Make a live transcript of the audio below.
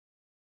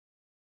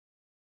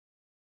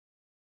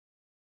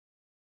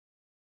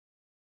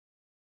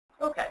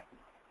Okay,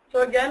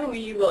 so again,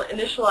 we will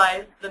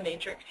initialize the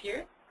matrix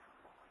here.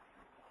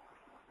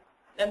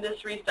 And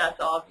this resets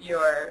all of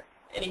your,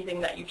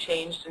 anything that you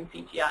changed in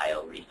CTI,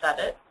 it'll reset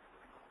it.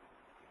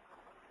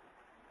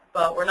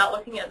 But we're not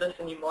looking at this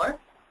anymore.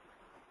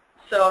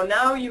 So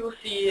now you will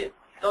see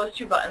those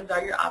two buttons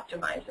are your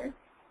optimizer.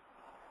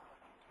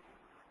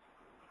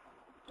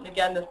 And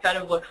again, this kind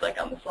of looks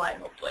like on the slide,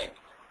 hopefully.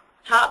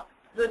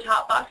 The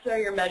top box are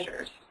your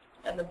measures,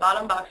 and the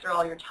bottom box are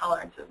all your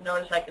tolerances.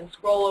 Notice I can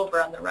scroll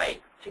over on the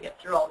right to get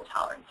through all the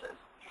tolerances.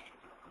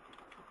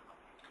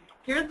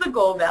 Here's the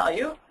goal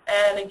value,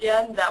 and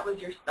again, that was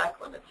your spec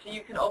limit. So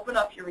you can open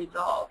up your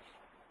results.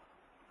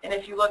 And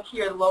if you look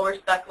here, lower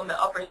spec limit,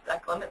 upper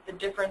spec limit, the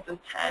difference is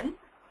 10.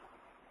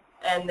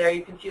 And there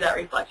you can see that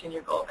reflected in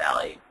your goal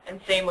value. And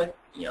same with,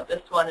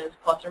 this one is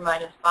plus or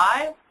minus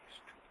 5,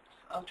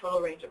 a total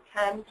range of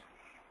 10.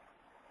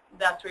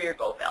 That's where your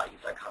goal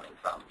values are coming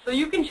from. So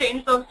you can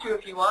change those two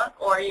if you want,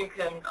 or you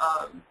can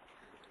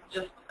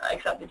just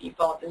accept the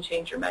default and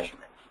change your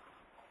measurements.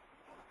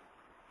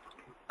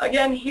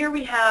 Again, here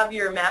we have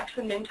your max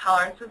and min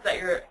tolerances that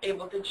you're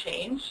able to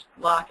change,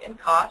 lock, and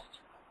cost.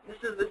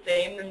 This is the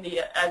same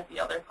as the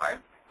other part.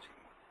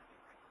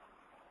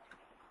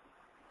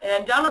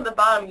 And down at the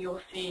bottom, you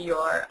will see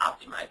your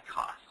optimized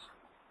cost.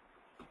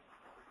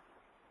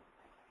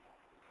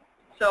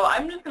 So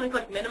I'm just going to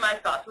click Minimize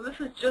Cost. So this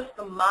is just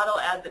the model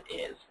as it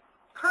is.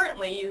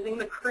 Currently, using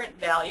the current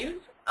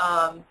values,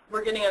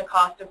 we're getting a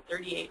cost of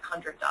 $3,800.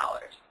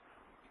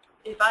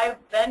 If I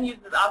then use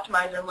this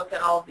optimizer and look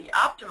at all of the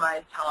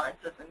optimized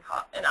tolerances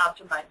and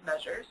optimized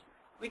measures,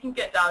 we can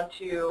get down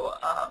to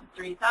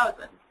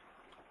 3,000.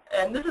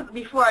 And this is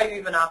before I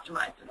even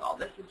optimized it all.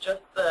 This is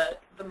just the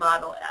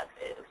model as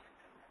is.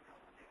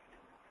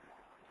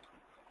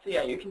 So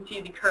yeah, you can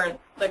see the current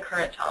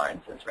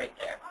tolerances right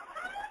there.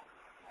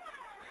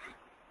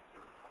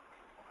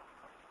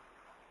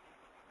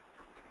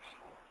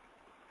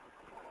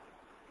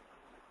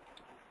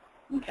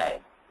 Okay.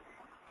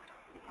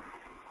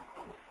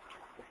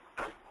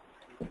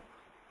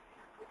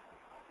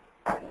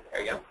 There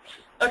we go.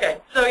 Okay,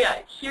 so yeah,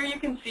 here you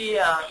can see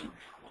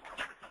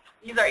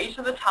these are each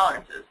of the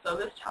tolerances. So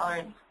this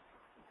tolerance,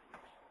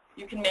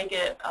 you can make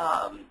it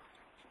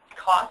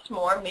cost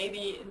more.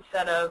 Maybe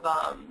instead of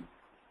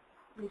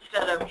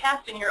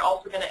casting, you're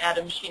also going to add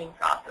a machining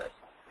process.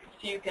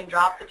 So you can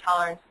drop the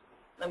tolerance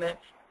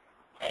limits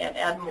and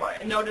add more.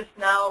 And notice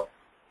now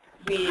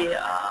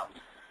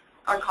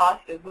our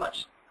cost is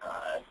much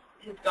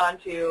has gone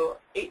to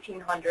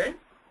 $1,800.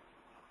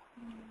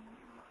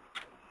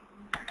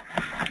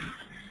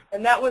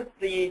 And that was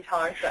the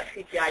tolerance that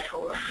CTI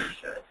told us we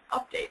should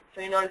update.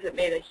 So you notice it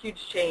made a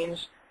huge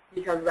change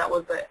because that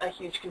was a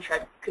huge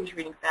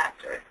contributing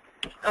factor.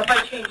 Now if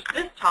I change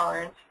this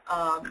tolerance,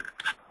 you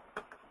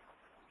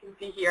can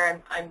see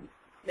here I'm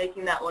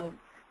making that one,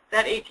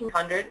 that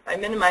 1,800. If I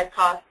minimize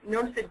cost,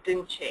 notice it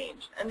didn't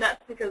change. And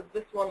that's because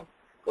this one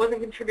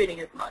wasn't contributing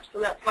as much. So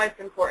that's why it's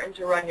important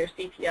to run your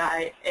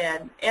CTI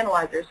and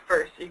analyzers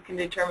first so you can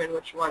determine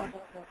which ones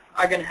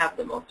are going to have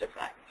the most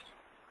effect.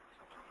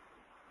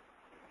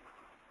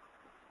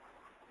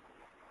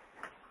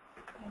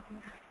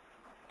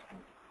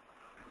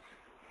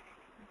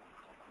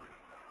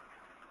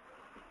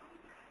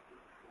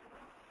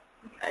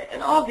 Okay,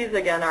 and all of these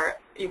again are,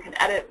 you can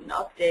edit and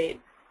update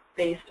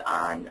based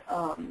on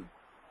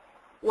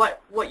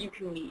what you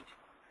can meet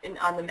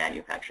on the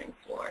manufacturing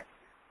floor.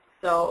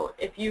 So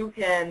if you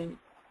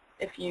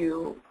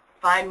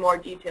find more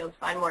details,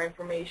 find more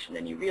information,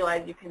 and you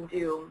realize you can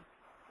do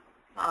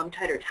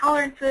tighter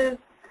tolerances,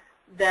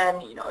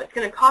 then it's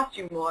going to cost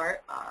you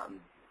more.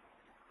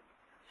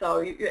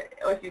 So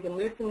if you can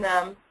loosen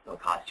them, it'll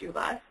cost you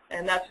less,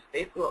 and that's just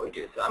basically what we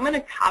do. So I'm going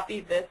to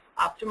copy this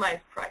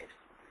optimized price.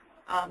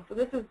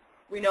 So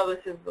we know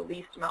this is the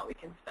least amount we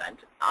can spend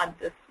on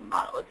this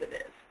model as it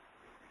is.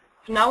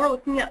 So now we're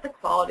looking at the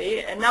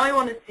quality, and now I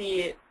want to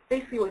see,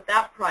 basically with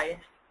that price,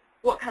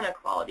 what kind of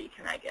quality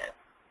can I get?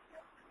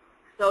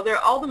 So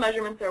all the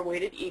measurements are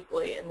weighted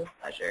equally in this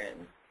measure,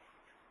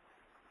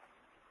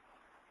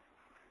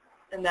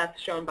 and that's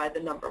shown by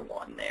the number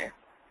 1 there.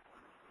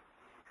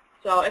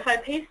 So if I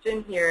paste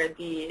in here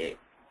the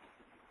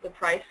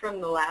price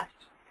from the last,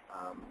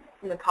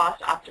 from the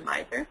cost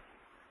optimizer,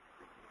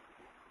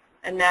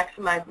 and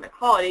maximize my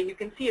quality, you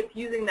can see it's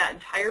using that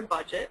entire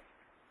budget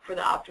for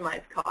the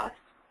optimized cost.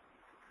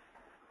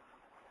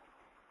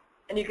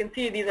 And you can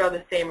see these are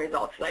the same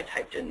results that I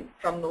typed in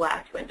from the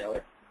last window.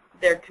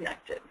 They're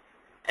connected.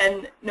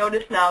 And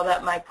notice now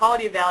that my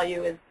quality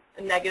value is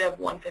a negative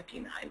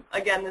 159.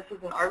 Again, this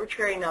is an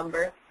arbitrary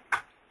number.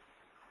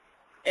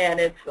 And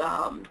it's,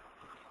 now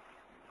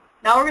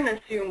we're going to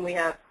assume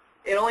it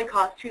only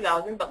costs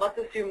 $2,000, but let's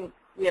assume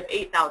we have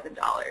 $8,000.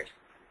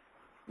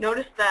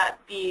 Notice that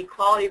the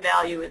quality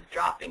value is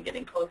dropping,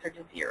 getting closer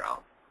to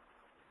 0.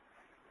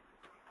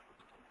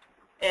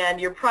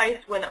 And your price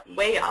went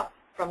way up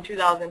from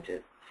 $2,000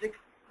 to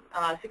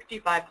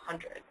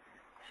 $6,500.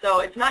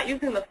 So it's not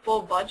using the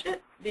full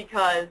budget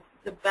because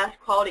the best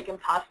quality it can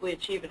possibly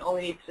achieve, it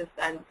only needs to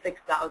spend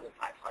 $6,500.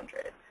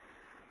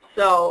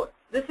 So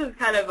this is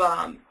kind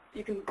of,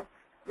 you can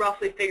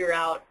roughly figure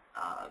out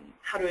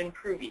how to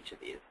improve each of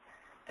these.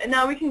 And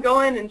now we can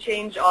go in and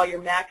change all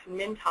your max and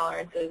min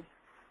tolerances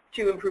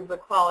to improve the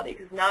quality,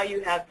 because now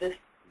you have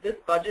this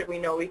budget we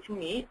know we can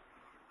meet.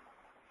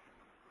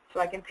 So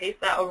I can paste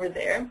that over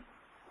there.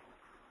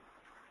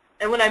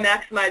 And when I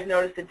maximized,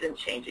 notice it didn't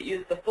change. It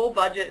used the full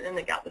budget and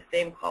it got the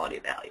same quality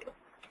value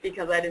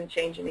because I didn't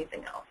change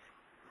anything else.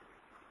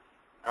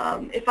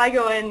 If I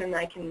go in and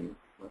I can,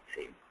 let's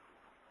see,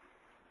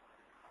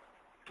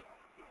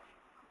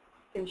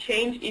 can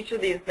change each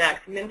of these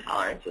max and min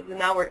tolerances, and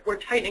now we're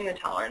tightening the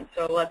tolerance.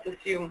 So let's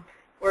assume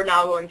we're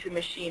now going to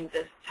machine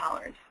this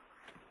tolerance.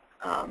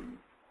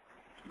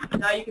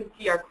 Now you can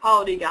see our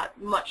quality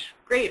got much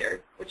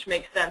greater, which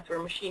makes sense.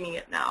 We're machining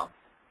it now.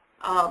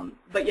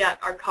 But yet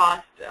our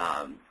cost,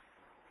 so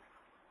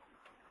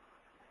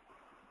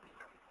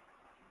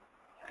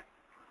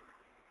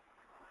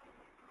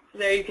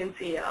there you can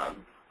see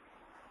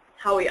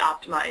how we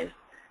optimize.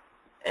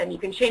 And you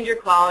can change your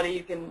quality.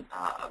 You can,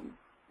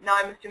 now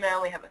I'm assuming I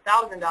only have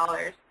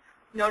 $1,000.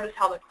 Notice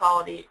how the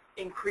quality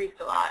increased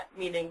a lot,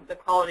 meaning the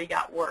quality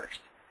got worse.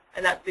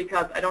 And that's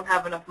because I don't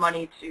have enough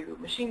money to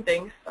machine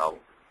things, so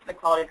the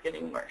quality is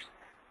getting worse.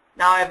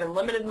 Now I have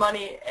unlimited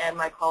money and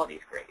my quality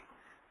is great.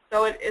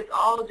 So it's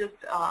all just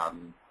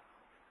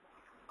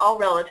all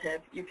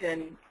relative. You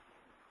can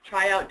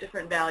try out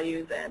different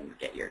values and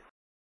get your